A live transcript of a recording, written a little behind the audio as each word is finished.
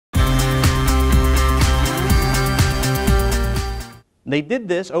And they did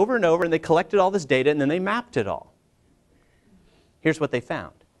this over and over, and they collected all this data, and then they mapped it all. Here's what they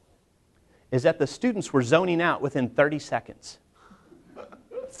found, is that the students were zoning out within 30 seconds.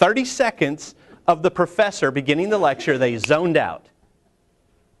 30 seconds of the professor beginning the lecture, they zoned out.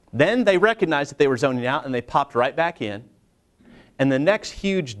 Then they recognized that they were zoning out, and they popped right back in. And the next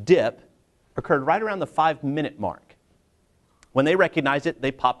huge dip occurred right around the 5-minute mark. When they recognized it,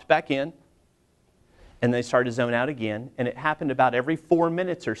 they popped back in, and they started to zone out again. And it happened about every 4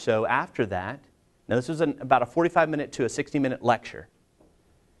 minutes or so after that. Now, this was about a 45-minute to a 60-minute lecture.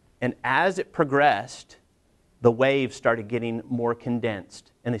 And as it progressed, the waves started getting more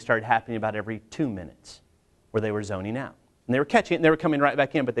condensed, and they started happening about every 2 minutes where they were zoning out. And they were catching it, and they were coming right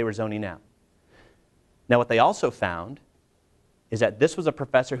back in, but they were zoning out. Now, what they also found is that this was a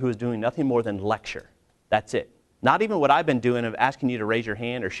professor who was doing nothing more than lecture. That's it. Not even what I've been doing of asking you to raise your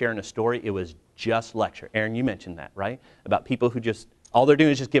hand or sharing a story. It was just lecture. Aaron, you mentioned that, right? About people who just, all they're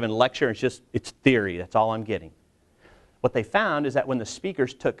doing is just giving a lecture. It's theory. That's all I'm getting. What they found is that when the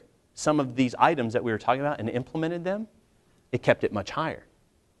speakers took some of these items that we were talking about and implemented them, it kept it much higher.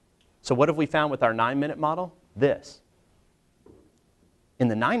 So what have we found with our 9-minute model? This. In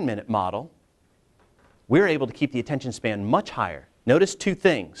the 9-minute model, we're able to keep the attention span much higher. Notice two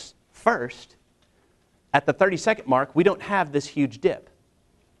things. First, at the 30-second mark, we don't have this huge dip.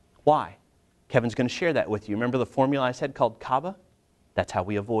 Why? Kevin's going to share that with you. Remember the formula I said called Kaba? That's how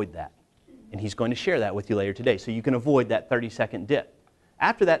we avoid that. And he's going to share that with you later today, so you can avoid that 30-second dip.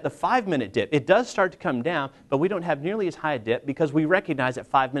 After that, the 5-minute dip, it does start to come down, but we don't have nearly as high a dip because we recognize at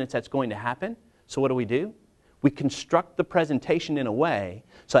 5 minutes that's going to happen. So what do? We construct the presentation in a way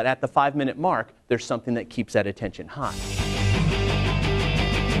so that at the 5-minute mark, there's something that keeps that attention high.